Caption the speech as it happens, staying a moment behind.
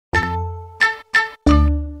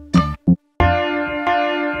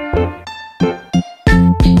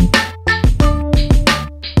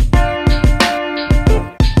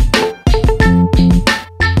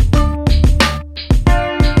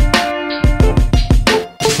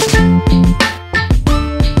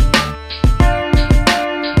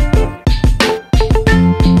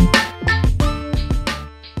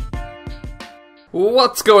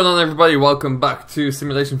What's going on, everybody? Welcome back to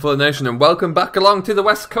Simulation for the Nation, and welcome back along to the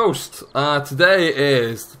West Coast. Today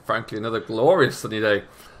is, frankly, another glorious sunny day.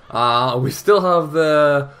 We still have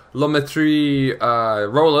the Lometry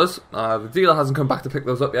rollers. The dealer hasn't come back to pick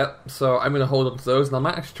those up yet, so I'm going to hold on to those, and I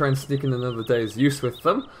might actually try and sneak in another day's use with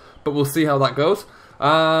them, but we'll see how that goes.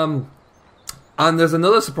 And there's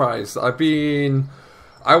another surprise. I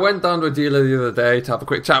went down to a dealer the other day to have a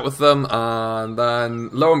quick chat with them, and then,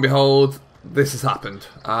 lo and behold, this has happened.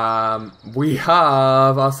 We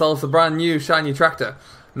have ourselves a brand new shiny tractor.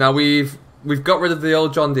 Now we've got rid of the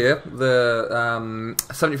old John Deere. The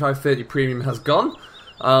 7530 Premium has gone.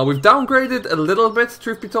 We've downgraded a little bit,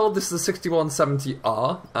 truth be told. This is a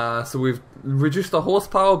 6170R. So we've reduced the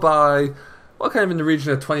horsepower by, well, kind of in the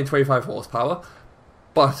region of 20-25 horsepower.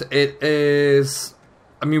 But it is,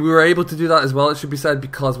 I mean, we were able to do that as well, it should be said,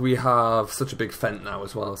 because we have such a big Fendt now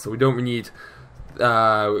as well. So we don't need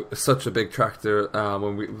such a big tractor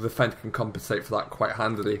when the Fendt can compensate for that quite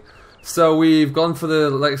handily. So we've gone for the,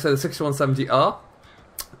 like I said, the 6170R.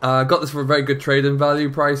 Got this for a very good trade-in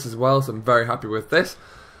value price as well, so I'm very happy with this.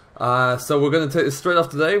 So we're going to take this straight off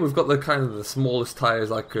today. We've got the kind of the smallest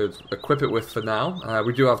tyres I could equip it with for now.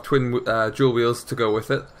 We do have twin dual wheels to go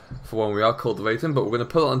with it for when we are cultivating, but we're going to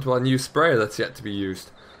put it onto our new sprayer that's yet to be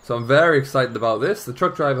used. So I'm very excited about this. The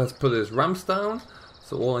truck driver has put his ramps down,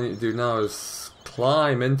 so all I need to do now is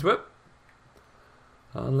climb into it,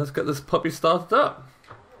 and let's get this puppy started up.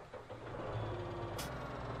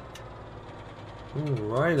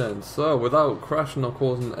 Alright then, so without crashing or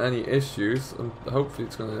causing any issues, and hopefully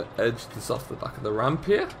it's going to edge this off the back of the ramp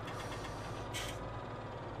here.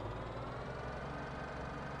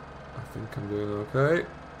 I think I'm doing okay.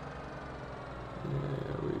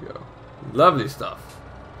 There we go. Lovely stuff.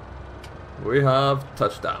 We have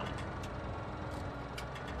touchdown.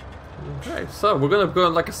 Okay, so we're going to go,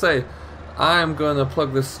 like I say, I'm going to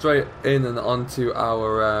plug this straight in and onto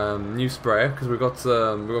our new sprayer, because we've got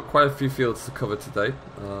quite a few fields to cover today.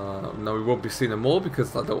 Now we won't be seeing them all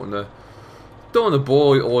because I don't want to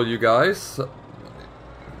bore all you guys. So,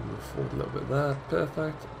 move forward a little bit there,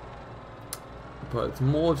 perfect. But it's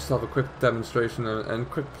more just to have a quick demonstration and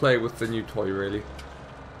quick play with the new toy, really.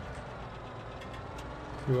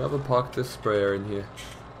 Whoever parked this sprayer in here?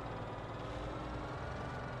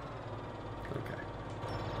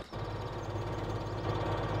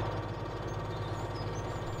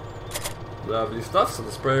 Lovely stuff, so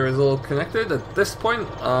the sprayer is all connected. At this point,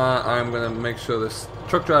 I'm going to make sure this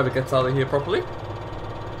truck driver gets out of here properly.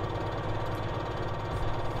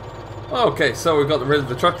 Okay, so we've got rid of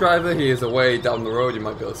the truck driver. He is away down the road. You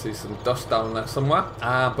might be able to see some dust down there somewhere.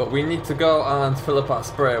 But we need to go and fill up our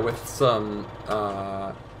sprayer with some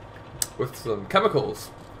chemicals.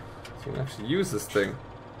 So we can actually use this thing.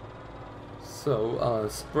 So our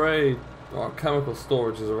spray, our chemical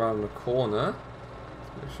storage is around the corner.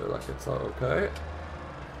 Make sure that gets out okay.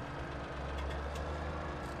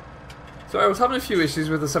 So I was having a few issues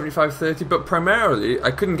with the 7530, but primarily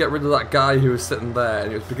I couldn't get rid of that guy who was sitting there,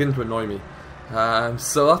 and it was beginning to annoy me.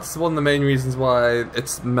 So that's one of the main reasons why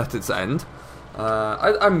it's met its end. I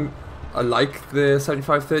like the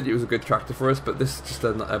 7530, it was a good tractor for us, but this is just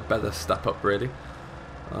a better step up, really.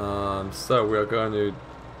 So we are going to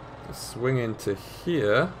swing into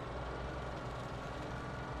here.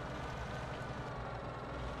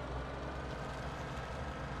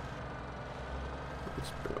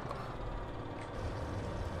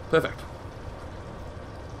 Perfect.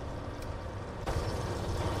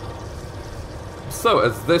 So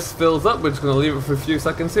as this fills up, we're just going to leave it for a few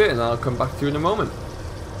seconds here, and I'll come back to you in a moment.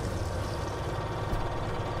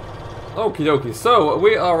 Okie dokie, so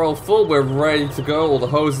we are all full, we're ready to go. All the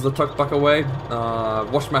hoses are tucked back away.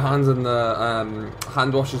 Wash my hands in the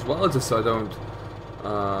hand wash as well, just so I don't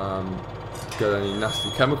get any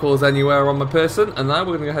nasty chemicals anywhere on my person. And now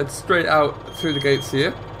we're going to go head straight out through the gates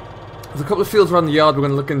here. There's a couple of fields around the yard we're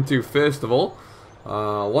going to look into first of all.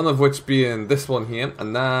 One of which being this one here,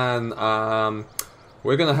 and then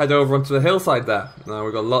we're going to head over onto the hillside there. Now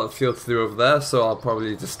we've got a lot of fields to do over there, so I'll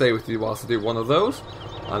probably just stay with you whilst I do one of those,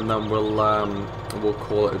 and then we'll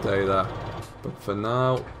call it a day there. But for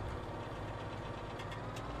now,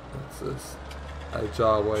 let's just edge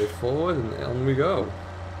our way forward, and on we go.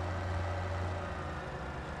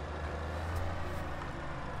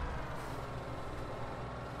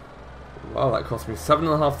 Wow, that cost me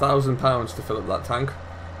 £7,500 to fill up that tank.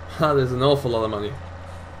 That is an awful lot of money.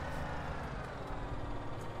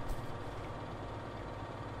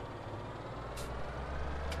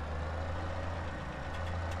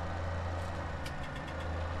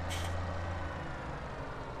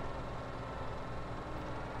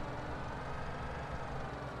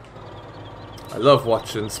 I love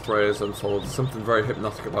watching sprays, I'm told. There's something very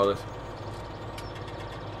hypnotic about it.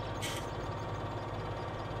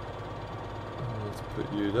 Let's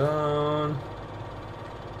put you down.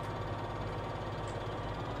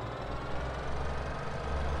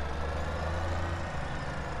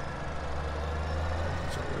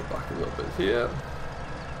 Back a little bit here.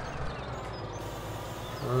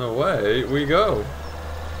 And away we go.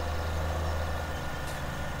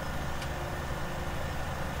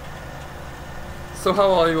 So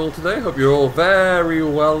how are you all today? Hope you're all very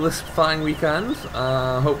well this fine weekend.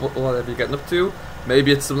 Hope whatever you're getting up to.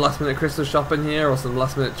 Maybe it's some last minute Christmas shopping here or some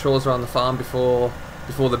last minute chores around the farm before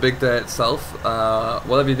the big day itself.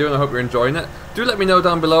 Whatever you're doing, I hope you're enjoying it. Do let me know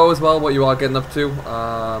down below as well what you are getting up to,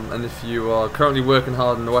 and if you are currently working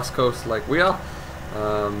hard on the West Coast like we are.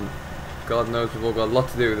 God knows we've all got a lot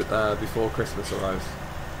to do before Christmas arrives.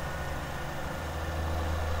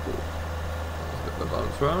 Cool. Let's get the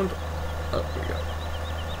bounce round. Up we go.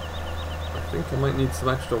 I think I might need some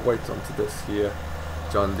extra weight onto this here,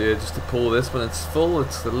 John Deere, just to pull this when it's full.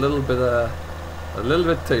 It's a little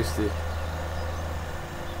bit tasty.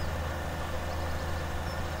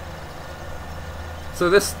 So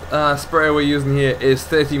this sprayer we're using here is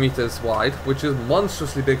 30 meters wide, which is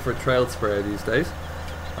monstrously big for a trail sprayer these days,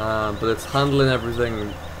 but it's handling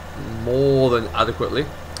everything more than adequately.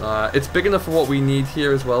 It's big enough for what we need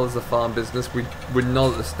here as well as a farm business. We're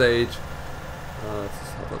not at the stage. Let's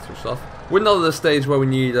just have that switched off. We're not at the stage where we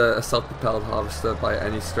need a self-propelled harvester by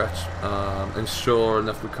any stretch, and sure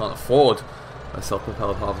enough we can't afford a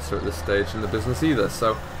self-propelled harvester at this stage in the business either.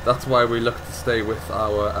 So that's why we look to stay with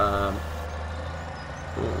our.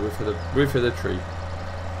 We've hit a tree.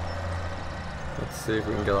 Let's see if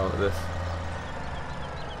we can get out of this.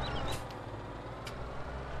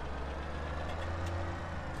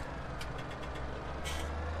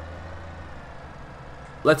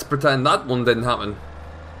 Let's pretend that one didn't happen.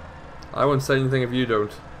 I won't say anything if you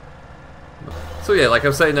don't. So yeah, like I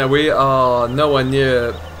was saying now, we are nowhere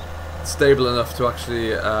near stable enough to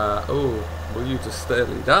actually... oh, will you just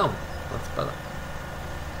steady down? That's better.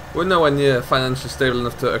 We're nowhere near financially stable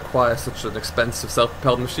enough to acquire such an expensive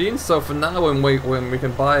self-propelled machine, so for now when we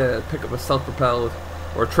can pick up a self-propelled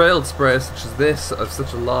or a trailed sprayer such as this, of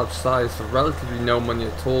such a large size for relatively no money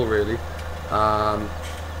at all really,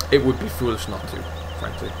 it would be foolish not to,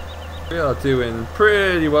 frankly. We are doing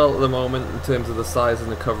pretty well at the moment in terms of the size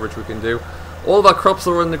and the coverage we can do. All of our crops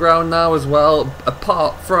are in the ground now as well,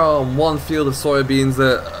 apart from one field of soybeans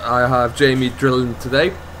that I have Jamie drilling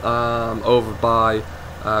today, over by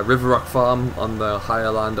River Rock Farm on the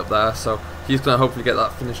higher land up there, so he's going to hopefully get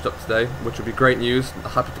that finished up today, which will be great news. I'm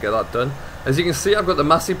happy to get that done. As you can see, I've got the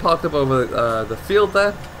Massey parked up over the field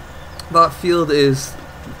there. That field is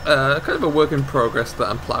kind of a work in progress that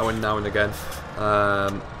I'm ploughing now and again.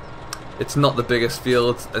 It's not the biggest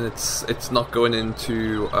field, and it's not going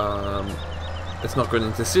into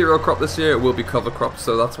cereal crop this year. It will be cover crop,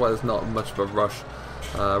 so that's why there's not much of a rush.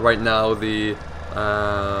 Right now, the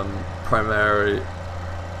primary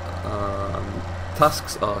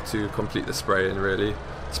tasks are to complete the spraying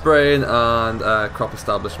and crop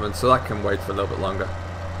establishment, so that can wait for a little bit longer.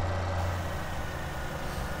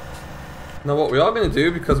 Now what we are going to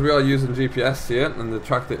do, because we are using GPS here and the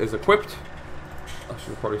tractor is equipped, I should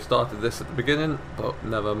have probably started this at the beginning, but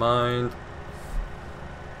never mind.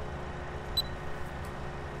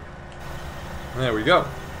 There we go.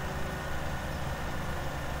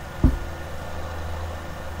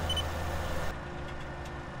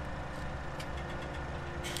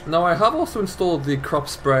 Now I have also installed the crop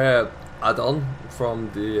sprayer add-on from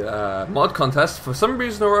the mod contest. For some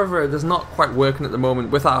reason or other it is not quite working at the moment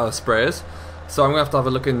with our sprayers, so I'm going to have a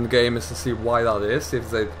look in the game as to see why that is, see if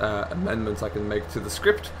there's amendments I can make to the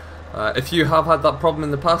script. If you have had that problem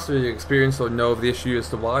in the past, or you experienced or know of the issue as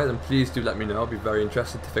to why, then please do let me know. I'll be very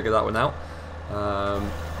interested to figure that one out,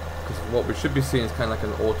 because what we should be seeing is kind of like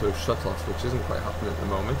an auto shut-off, which isn't quite happening at the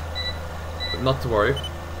moment, but not to worry.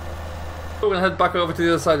 We're going to head back over to the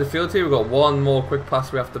other side of the field here. We've got one more quick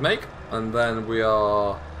pass we have to make, and then we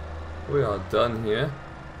are done here.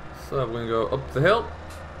 So we're going to go up the hill,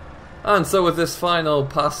 and so with this final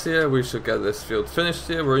pass here we should get this field finished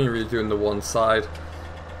here. We're only really doing the one side,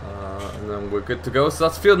 and then we're good to go. So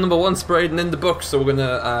that's field number 1 sprayed and in the book. So we're going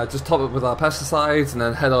to just top it with our pesticides and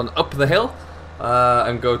then head on up the hill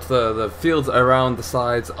and go to the fields around the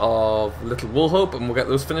sides of Little Woolhope, and we'll get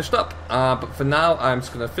those finished up. But for now I'm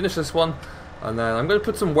just going to finish this one, and then I'm going to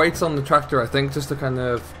put some weights on the tractor, I think, just to kind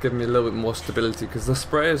of give me a little bit more stability, because the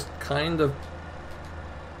spray is kind of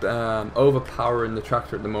overpowering the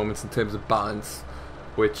tractor at the moment in terms of balance,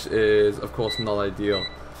 which is of course not ideal.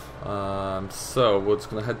 So we're just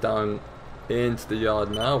going to head down into the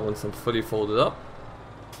yard now once I'm fully folded up.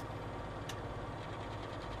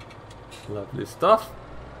 Lovely stuff.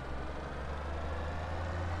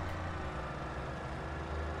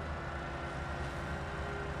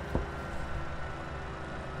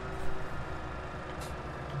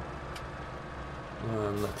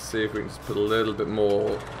 And let's see if we can just put a little bit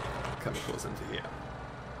more chemicals into here.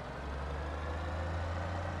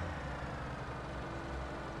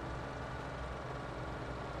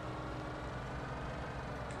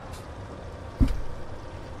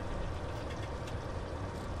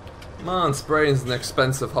 Man, spraying is an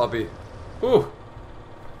expensive hobby. Ooh.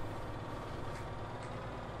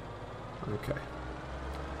 Okay.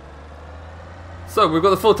 So we've got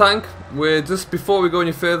the full tank. We're just before we go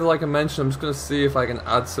any further, like I mentioned, I'm just going to see if I can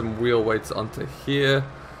add some wheel weights onto here.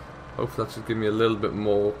 Hopefully that should give me a little bit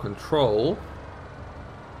more control.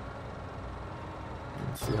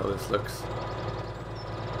 Let's see how this looks.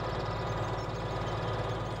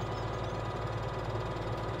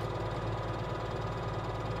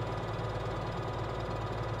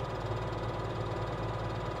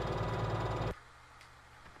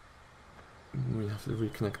 We have to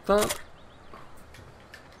reconnect that.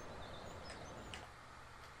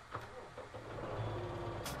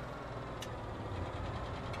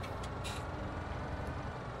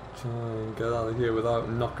 Try and get out of here without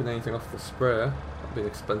knocking anything off the sprayer. That'd be an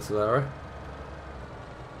expensive error.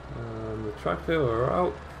 And the tractor, we're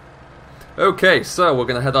out. Okay, so we're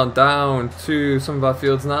going to head on down to some of our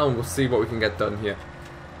fields now and we'll see what we can get done here.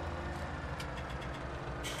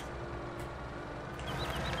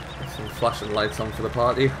 Some flashing lights on for the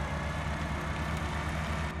party.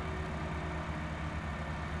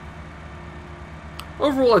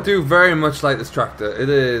 Overall, I do very much like this tractor. It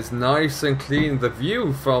is nice and clean. The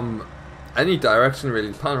view from any direction,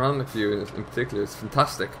 really, panoramic view in particular, is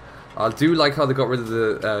fantastic. I do like how they got rid of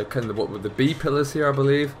the kind of what with the B pillars here, I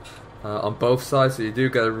believe, on both sides, so you do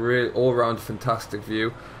get a real all-round fantastic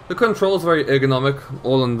view. The controls are very ergonomic,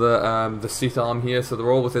 all on the seat arm here, so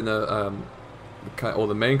they're all within all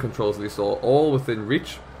the main controls at least, all within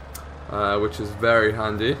reach, which is very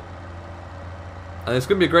handy. And it's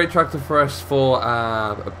going to be a great tractor for us for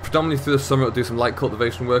predominantly through the summer. It'll do some light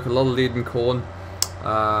cultivation work, a lot of leading corn,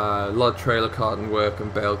 a lot of trailer carting work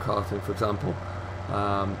and bale carting, for example.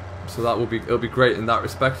 So that it'll be great in that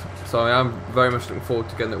respect. So I am very much looking forward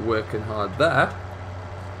to getting it working hard there.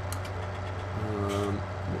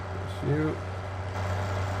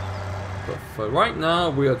 But for right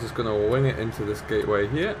now, we are just going to wing it into this gateway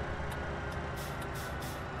here.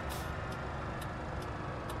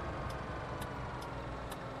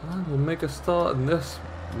 And we'll make a start in this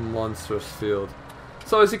monstrous field.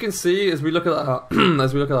 So as you can see, as we look at our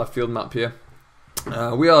our field map here,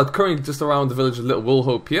 we are currently just around the village of Little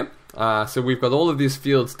Woolhope here. So we've got all of these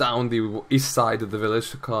fields down the east side of the village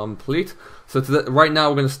to complete. So right now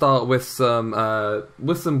we're going to start with some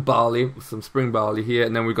barley, with some spring barley here,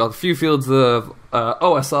 and then we've got a few fields of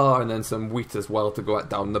OSR and then some wheat as well to go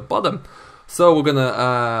down the bottom. So we're going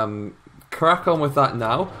to crack on with that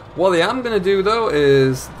now. What I am going to do though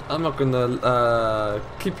is I'm not going to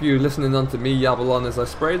keep you listening on to me yabble on as I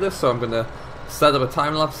spray this, so I'm going to set up a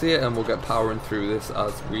time lapse here and we'll get powering through this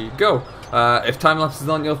as we go. If time lapse is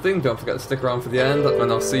not your thing, don't forget to stick around for the end and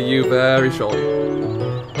I'll see you very shortly.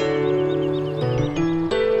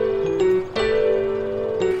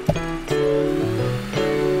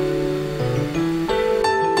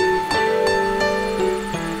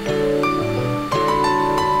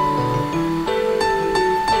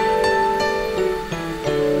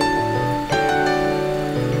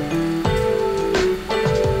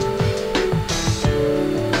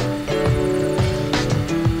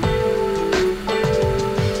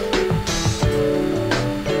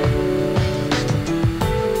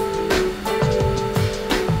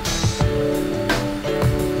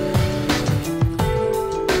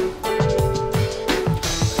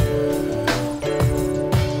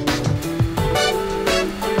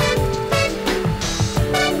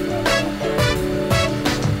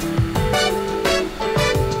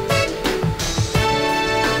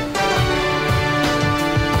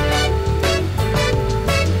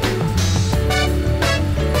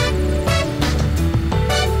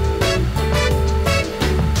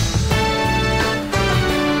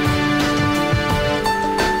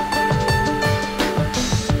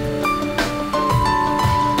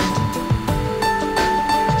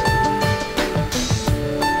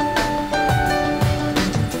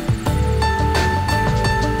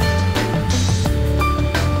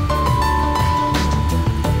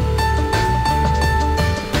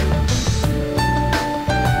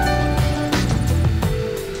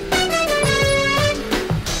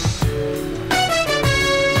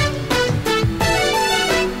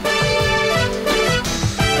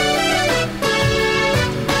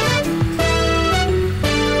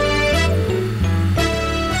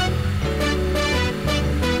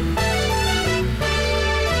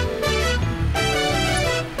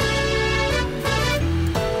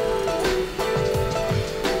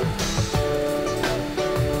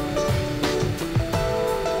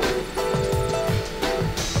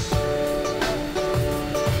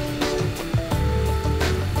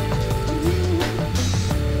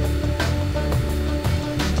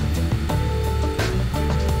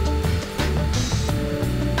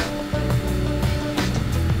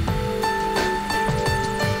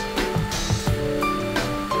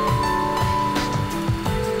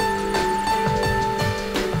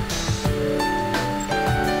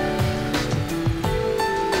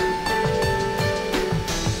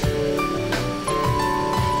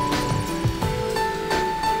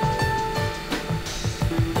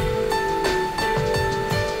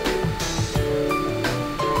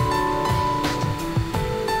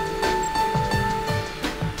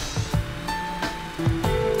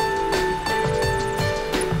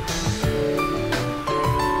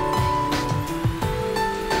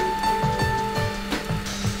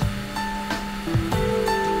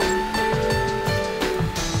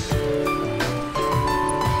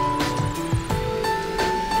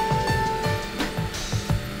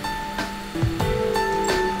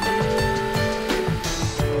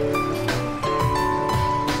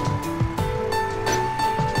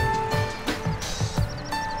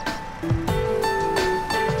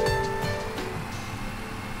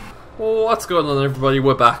 What's going on, everybody?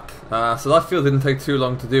 We're back. So that field didn't take too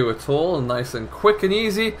long to do at all, nice and quick and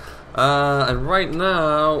easy. And right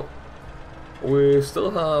now we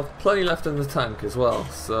still have plenty left in the tank as well,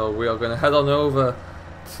 so we are going to head on over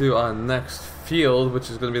to our next field, which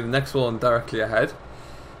is going to be the next one directly ahead.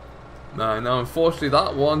 Now unfortunately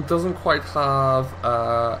that one doesn't quite have,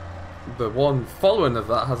 the one following of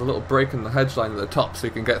that has a little break in the hedge line at the top, so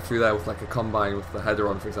you can get through there with like a combine with the header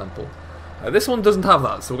on, for example. This one doesn't have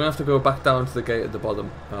that, so we're going to have to go back down to the gate at the bottom,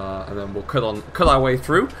 and then we'll cut our way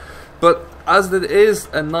through. But as it is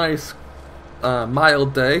a nice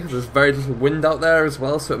mild day, there's very little wind out there as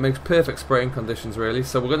well, so it makes perfect spraying conditions really.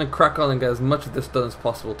 So we're going to crack on and get as much of this done as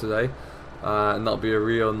possible today, and that'll be a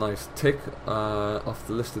real nice tick off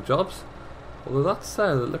the list of jobs. Although that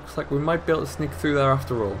said, it looks like we might be able to sneak through there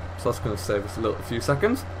after all, so that's going to save us a few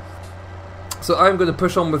seconds. So I'm going to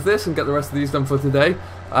push on with this and get the rest of these done for today.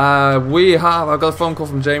 I've got a phone call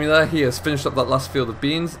from Jamie there. He has finished up that last field of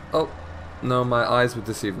beans. Oh, no, my eyes were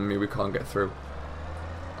deceiving me. We can't get through.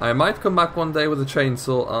 I might come back one day with a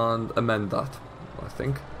chainsaw and amend that, I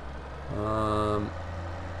think. But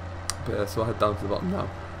yeah, so I'll head down to the bottom now.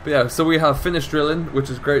 But yeah, so we have finished drilling,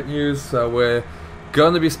 which is great news. So we're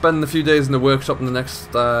going to be spending a few days in the workshop in the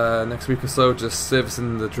next week or so, just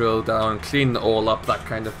servicing the drill down, cleaning it all up, that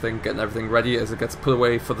kind of thing, getting everything ready as it gets put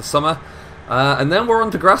away for the summer. And then we're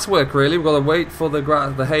on to grass work really. We've got to wait for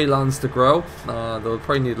the hay lands to grow. They'll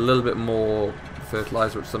probably need a little bit more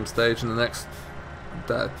fertilizer at some stage in the next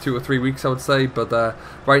 2 or 3 weeks, I would say, but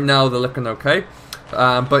right now they're looking okay.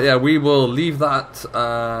 But yeah, we will leave that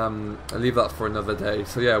for another day.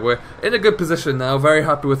 So yeah, we're in a good position now, very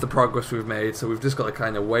happy with the progress we've made, so we've just got to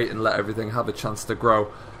kind of wait and let everything have a chance to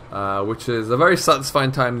grow, which is a very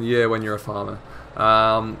satisfying time of the year when you're a farmer.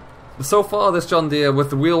 So far this John Deere with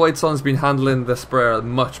the wheel weights on has been handling the sprayer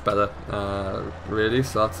much better, really,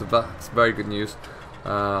 so that's very good news.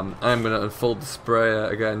 I'm going to unfold the sprayer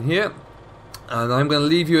again here, and I'm going to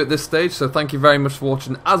leave you at this stage, so thank you very much for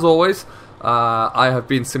watching as always. I have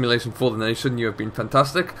been Simulation for the Nation. You have been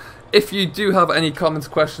fantastic. If you do have any comments,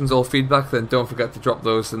 questions or feedback, then don't forget to drop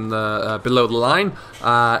those in the, below the line.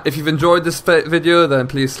 If you've enjoyed this video, then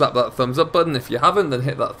please slap that thumbs up button. If you haven't, then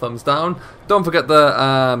hit that thumbs down. Don't forget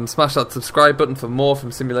to smash that subscribe button for more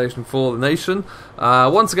from Simulation for the Nation.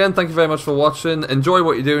 Once again, thank you very much for watching. Enjoy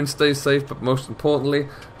what you're doing, stay safe, but most importantly,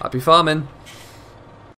 happy farming.